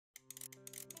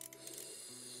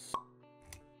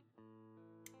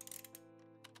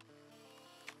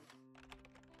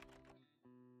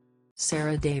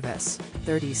Sara Davies,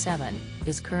 37,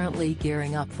 is currently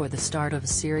gearing up for the start of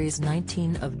Series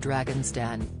 19 of Dragon's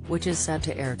Den, which is set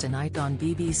to air tonight on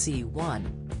BBC One.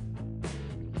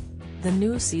 The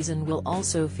new season will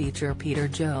also feature Peter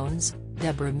Jones,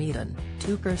 Deborah Meaden,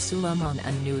 Tucker Suleiman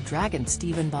and new dragon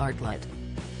Stephen Bartlett.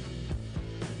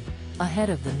 Ahead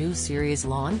of the new series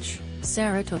launch,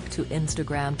 Sara took to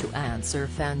Instagram to answer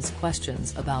fans'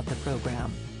 questions about the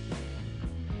program.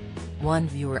 One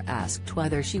viewer asked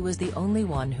whether she was the only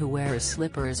one who wears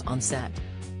slippers on set.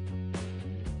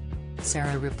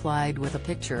 Sara replied with a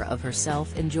picture of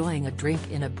herself enjoying a drink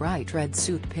in a bright red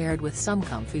suit paired with some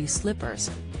comfy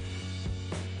slippers.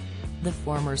 The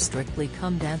former Strictly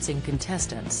Come Dancing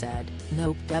contestant said,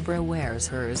 "Nope, Deborah wears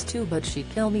hers too, but she'd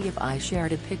kill me if I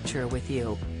shared a picture with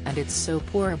you, and it's so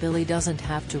poor Billy doesn't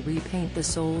have to repaint the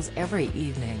soles every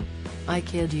evening. I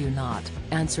kid you not."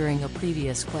 Answering a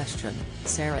previous question,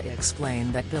 Sara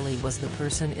explained that Billy was the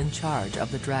person in charge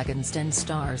of the Dragon's Den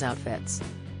stars' outfits.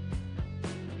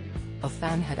 A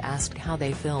fan had asked how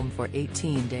they film for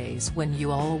 18 days when you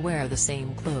all wear the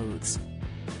same clothes.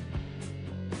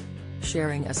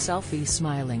 Sharing a selfie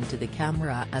smiling to the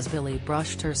camera as Billy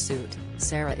brushed her suit,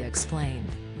 Sara explained,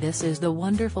 "This is the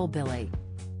wonderful Billy.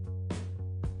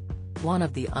 One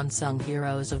of the unsung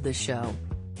heroes of the show.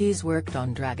 He's worked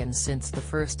on Dragons since the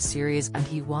first series and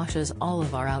he washes all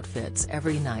of our outfits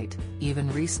every night,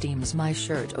 even re-steams my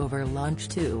shirt over lunch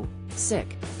too,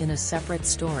 sick." In a separate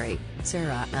story,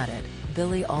 Sara added,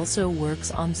 "Billy also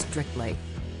works on Strictly.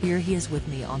 Here he is with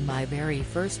me on my very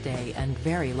first day and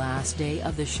very last day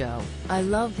of the show. I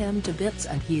love him to bits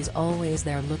and he's always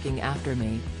there looking after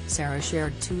me." Sara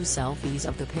shared 2 selfies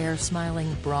of the pair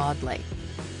smiling broadly.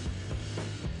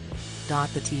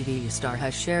 The TV star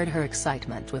has shared her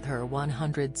excitement with her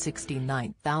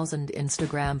 169,000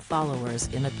 Instagram followers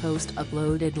in a post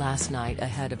uploaded last night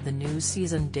ahead of the new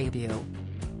season debut.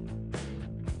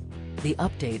 The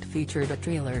update featured a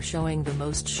trailer showing the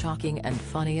most shocking and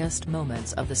funniest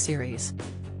moments of the series.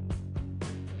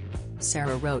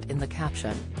 Sara wrote in the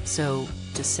caption, "So,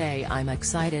 to say I'm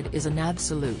excited is an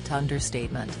absolute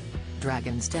understatement.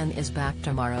 Dragon's Den is back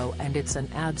tomorrow and it's an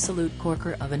absolute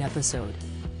corker of an episode.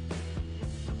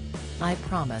 I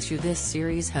promise you this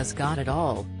series has got it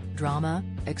all: drama,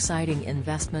 exciting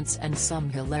investments and some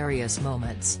hilarious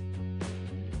moments.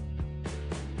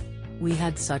 We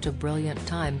had such a brilliant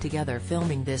time together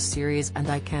filming this series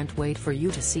and I can't wait for you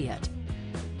to see it.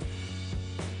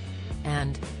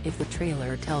 And, if the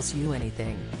trailer tells you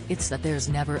anything, it's that there's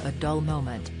never a dull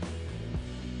moment.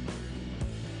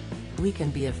 We can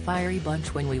be a fiery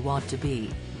bunch when we want to be."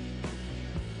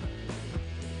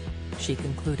 She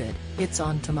concluded, "It's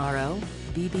on tomorrow,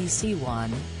 BBC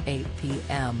One, 8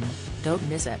 p.m, don't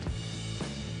miss it."